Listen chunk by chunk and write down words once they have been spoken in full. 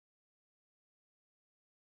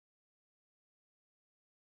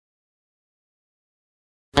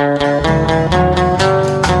In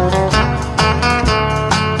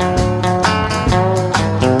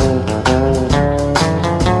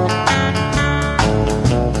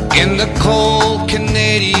the cold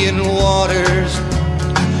Canadian waters,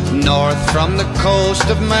 north from the coast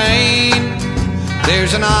of Maine,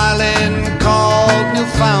 there's an island called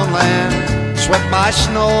Newfoundland, swept by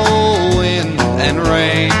snow, wind, and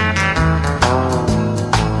rain.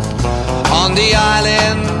 On the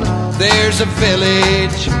island there's a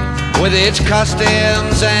village with its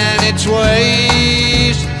customs and its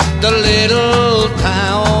ways, the little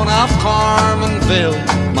town of Carmenville,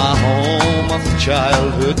 my home of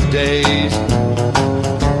childhood days.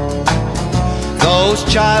 Those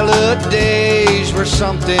childhood days were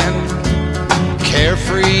something,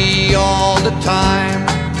 carefree all the time.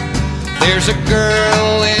 There's a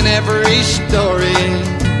girl in every story,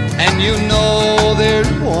 and you know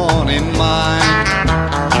there's one in mine.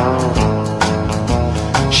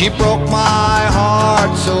 She broke my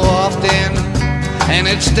heart so often, and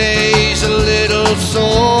it stays a little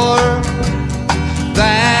sore.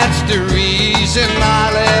 That's the reason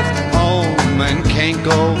I left home and can't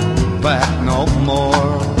go back no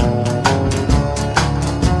more.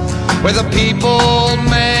 Where the people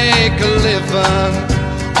make a living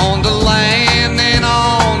on the land and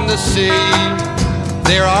on the sea,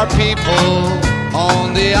 there are people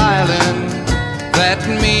on the island that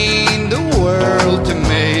mean the world to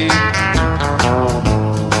me.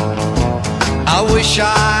 I wish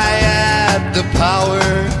I had the power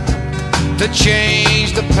to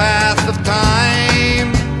change the path of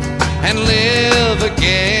time and live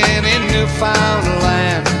again in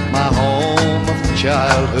Newfoundland, my home of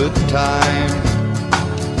childhood time.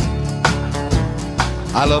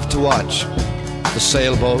 I love to watch the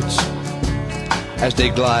sailboats as they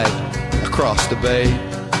glide across the bay,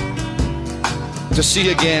 to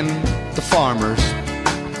see again the farmers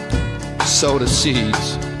sow the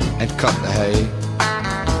seeds and cut the hay.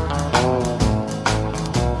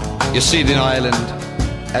 You see, the island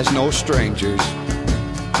has no strangers.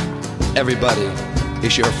 Everybody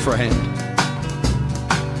is your friend.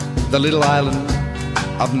 The little island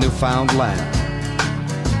of Newfoundland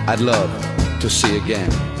I'd love to see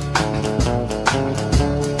again.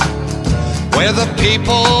 Where the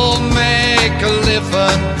people make a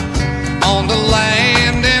living on the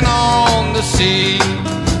land and on the sea,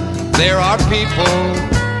 there are people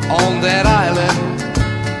on that island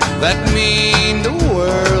that mean the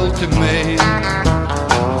world to me.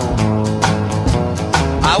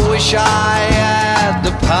 I wish I had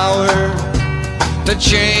the power to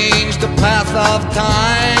change the path of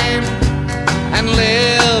time and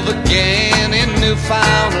live again in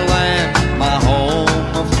Newfoundland, my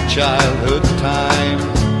home of childhood time.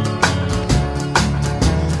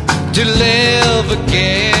 To live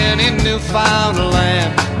again in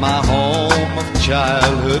Newfoundland, my home of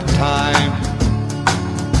childhood time.